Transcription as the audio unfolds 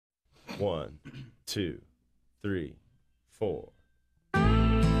1, 2, 3, 4.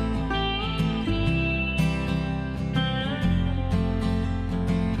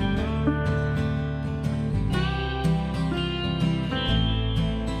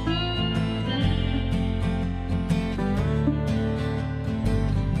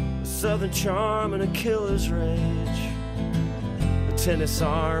 Southern charm and a killer's rage. A tennis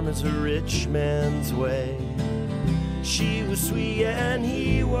arm is a rich man's way. She was sweet and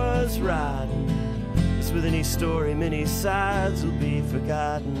he was riding. As with any story, many sides will be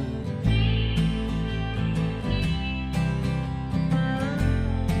forgotten.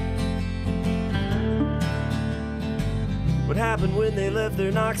 What happened when they left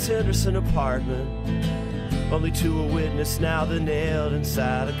their Knox Henderson apartment? Only to a witness, now they're nailed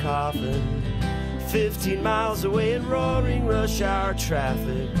inside a coffin. 15 miles away in roaring rush hour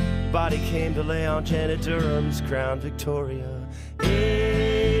traffic, body came to lay on Janet Durham's Crown Victoria.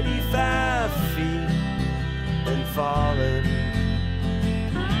 85 feet and falling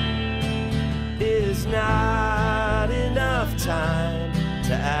is not enough time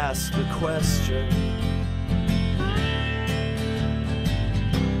to ask the question,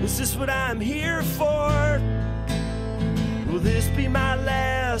 is this what I'm here for? Will this be my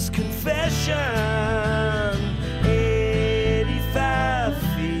last confession? 85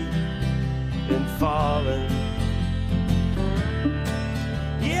 feet and falling.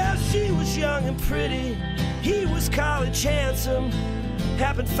 Yeah, she was young and pretty, he was college handsome.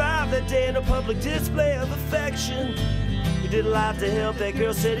 Happened 5 that day in a public display of affection. He did a lot to help that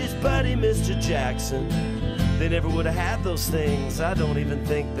girl, said his buddy Mr. Jackson. They never would have had those things, I don't even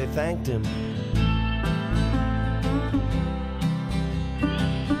think they thanked him.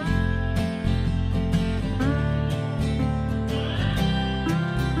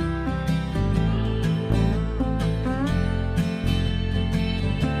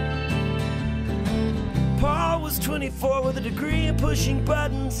 Paul was 24 with a degree in pushing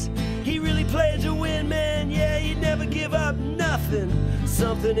buttons. He really played to win, man, yeah, he'd never give up nothing.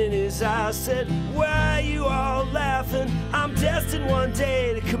 Something in his eyes said, why are you all laughing? I'm destined one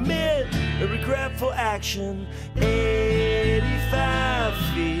day to commit a regretful action. 85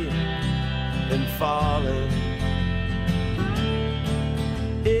 feet and falling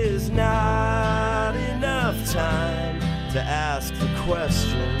is not enough time to ask the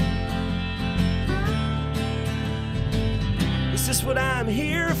question, is this what I'm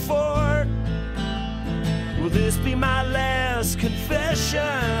here for? Will this be my last confession?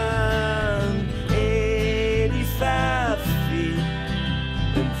 85 feet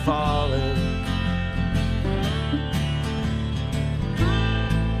and falling.